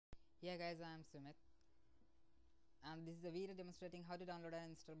Yeah guys, I am Sumit and this is a video demonstrating how to download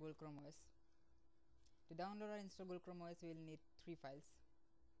and install Google Chrome OS. To download and install Google Chrome OS we will need 3 files.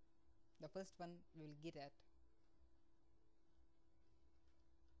 The first one we will get at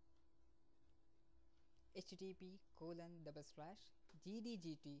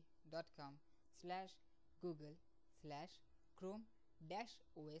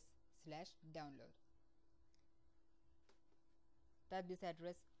http://gdgt.com/google/chrome-os/download. Type this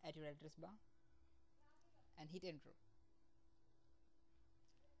address at your address bar and hit enter.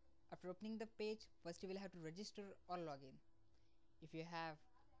 After opening the page, first you will have to register or log in. If you have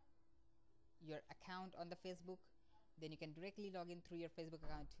your account on the Facebook, then you can directly log in through your Facebook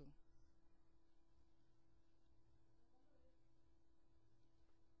account too.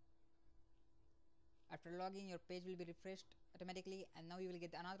 After logging, your page will be refreshed automatically, and now you will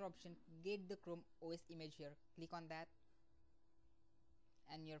get another option, get the Chrome OS image here. Click on that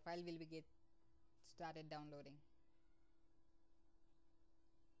and your file will be get started downloading.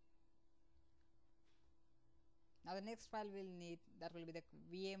 Now the next file we'll need, that will be the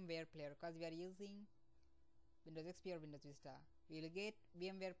VMware player, because we are using Windows XP or Windows Vista. We will get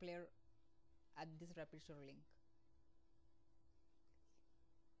VMware player at this rapid store link.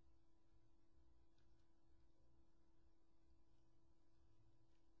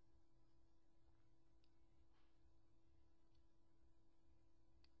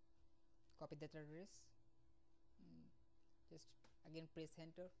 Copy that address, just again press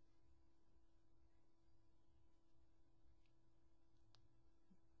enter.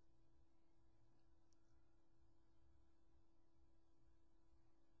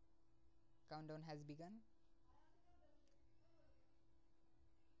 Countdown has begun.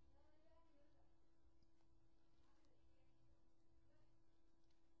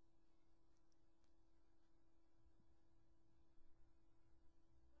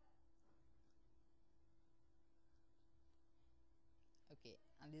 Okay,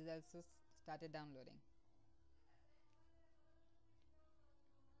 and this also started downloading.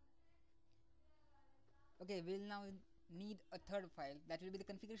 Okay, we'll now need a third file, that will be the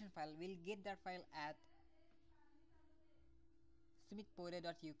configuration file. We'll get that file at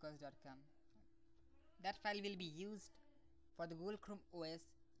sumitpore.ucas.com. That file will be used for the Google Chrome OS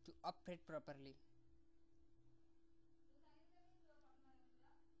to operate properly.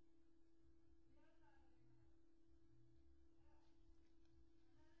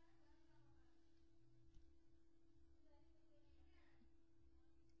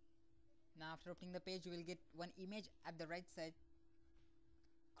 Now after opening the page, you will get one image at the right side,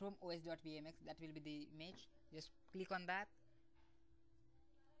 Chrome OS.vmx. That will be the image. Just click on that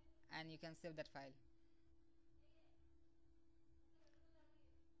and you can save that file.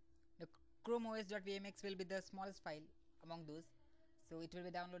 The Chrome OS.vmx will be the smallest file among those, so it will be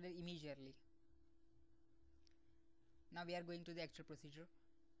downloaded immediately. Now we are going to the actual procedure.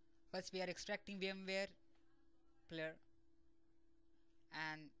 First we are extracting VMware player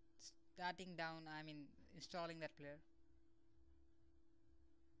and installing that player.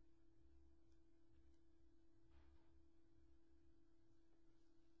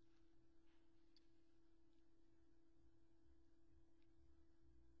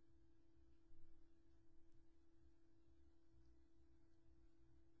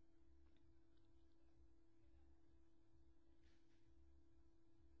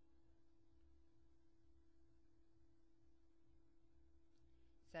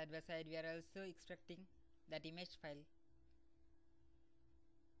 Side by side we are also extracting that image file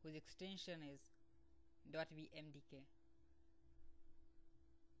whose extension is .vmdk.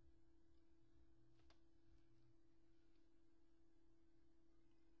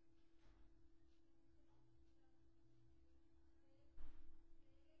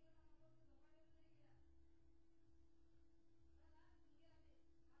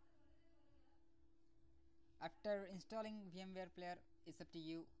 After installing VMware player, it's up to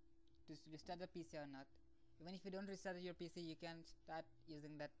you to restart the PC or not. Even if you don't restart your PC, you can start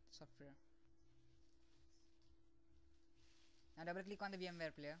using that software. Now double click on the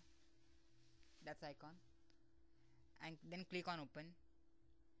VMware player, that's icon, and then click on open.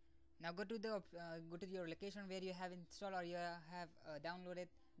 Now go to your location where you have installed or you have downloaded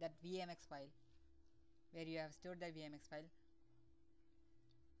that VMX file, where you have stored that VMX file,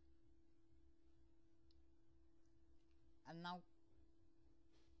 and now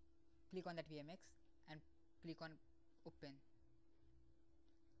click on that VMX and click on open.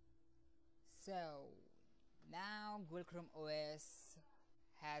 So now Google Chrome OS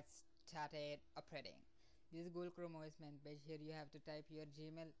has started operating. This is Google Chrome OS main page. Here you have to type your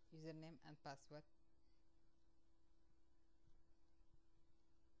Gmail username and password.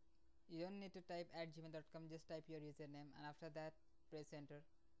 You don't need to type at gmail.com, just type your username and after that press enter,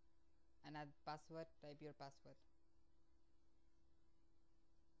 and at password type your password.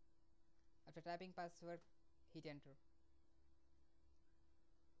 After typing password, hit enter.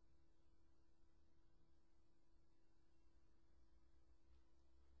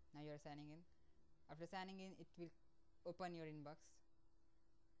 Now you are signing in. After signing in, it will open your inbox,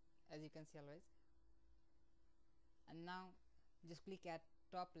 as you can see always. And now just click at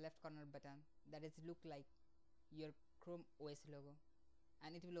top left corner button that is look like your Chrome OS logo,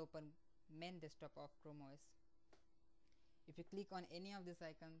 and it will open main desktop of Chrome OS. If you click on any of this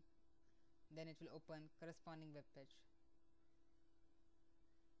icon, then it will open corresponding web page.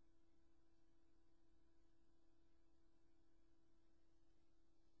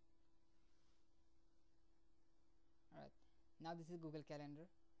 Alright, now this is Google Calendar.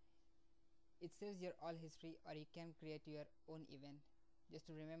 It saves your all history, or you can create your own event just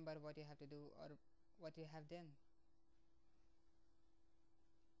to remember what you have to do or what you have done.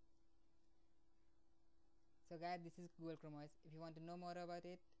 So guys, this is Google Chrome OS. If you want to know more about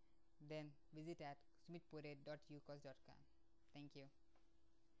it, then visit at sumitpure.ucos.com. Thank you.